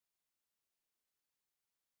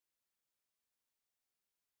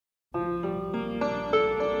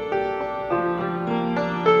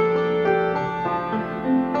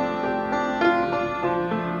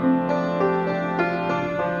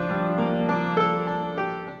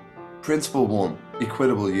Principle 1.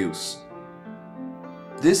 Equitable use.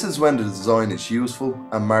 This is when the design is useful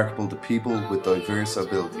and marketable to people with diverse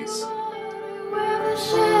abilities.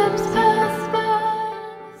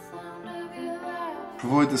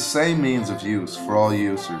 Provide the same means of use for all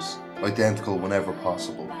users, identical whenever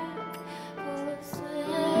possible.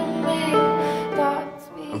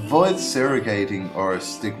 Avoid segregating or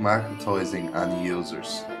stigmatizing any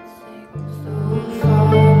users.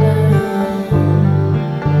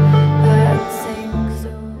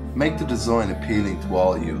 Make the design appealing to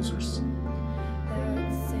all users.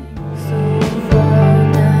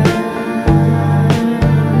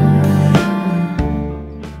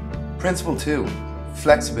 Principle 2.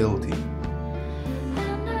 Flexibility.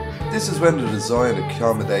 This is when the design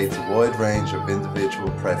accommodates a wide range of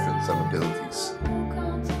individual preference and abilities.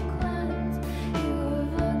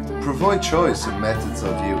 Provide choice in methods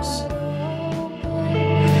of use.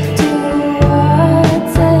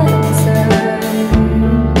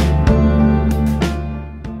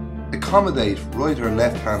 Accommodate right or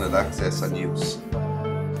left-handed access and use.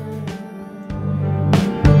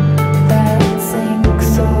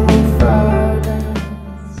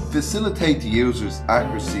 Facilitate the user's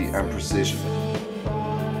accuracy and precision.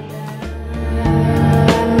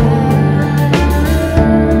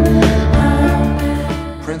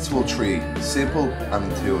 Principle 3. Simple and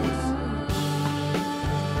intuitive.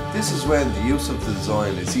 This is when the use of the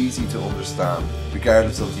design is easy to understand,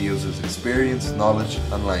 regardless of the user's experience, knowledge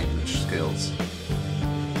and language skills.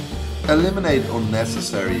 Eliminate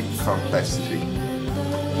unnecessary complexity.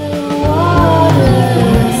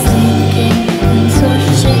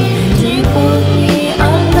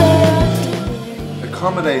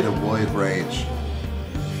 Accommodate a wide range.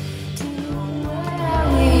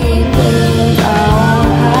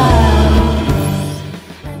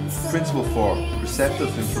 Principle 4.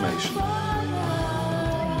 Receptive information.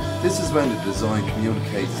 This is when the design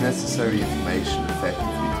communicates necessary information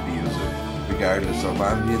effectively to the user, regardless of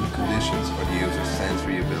ambient conditions or the user's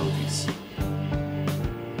sensory abilities.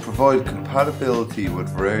 Provide compatibility with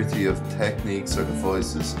a variety of techniques or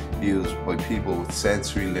devices used by people with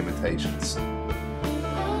sensory limitations.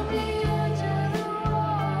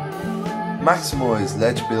 Maximize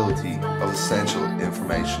legibility of essential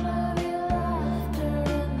information.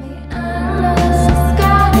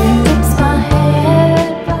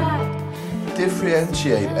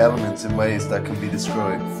 Differentiate elements in ways that can be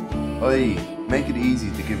described, i.e., make it easy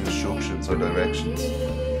to give instructions or directions.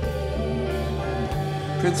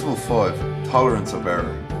 Principle 5. Tolerance of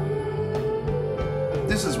error.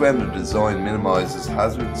 This is when the design minimizes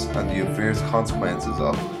hazards and the adverse consequences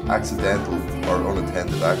of accidental or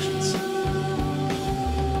unattended actions.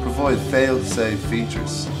 Provide fail-safe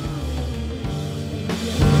features.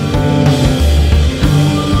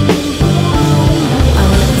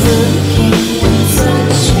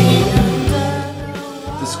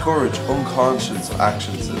 Discourage unconscious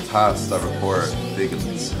actions and tasks that require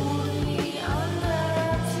vigilance.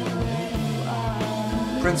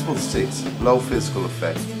 Principle 6. Low physical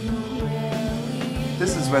effect.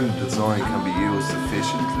 This is when the design can be used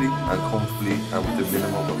efficiently and comfortably and with a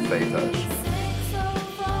minimum of playtime.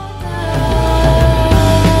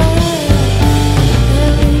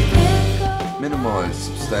 Minimize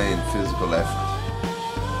sustained physical effort.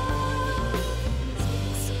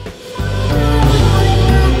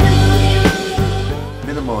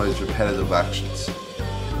 Minimize repetitive actions.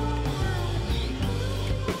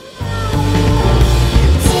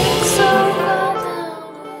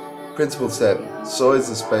 Principle 7. Size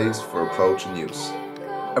and space for approach and use.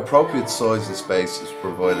 Appropriate size and space is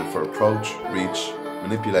provided for approach, reach,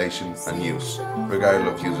 manipulation and use,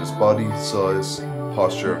 regardless of user's body, size,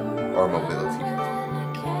 posture or mobility.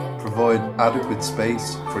 Provide adequate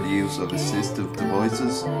space for the use of assistive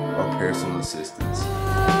devices or personal assistants.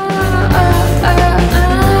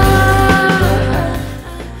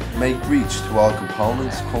 Make reach to all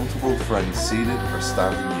components comfortable for any seated or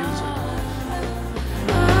standing user.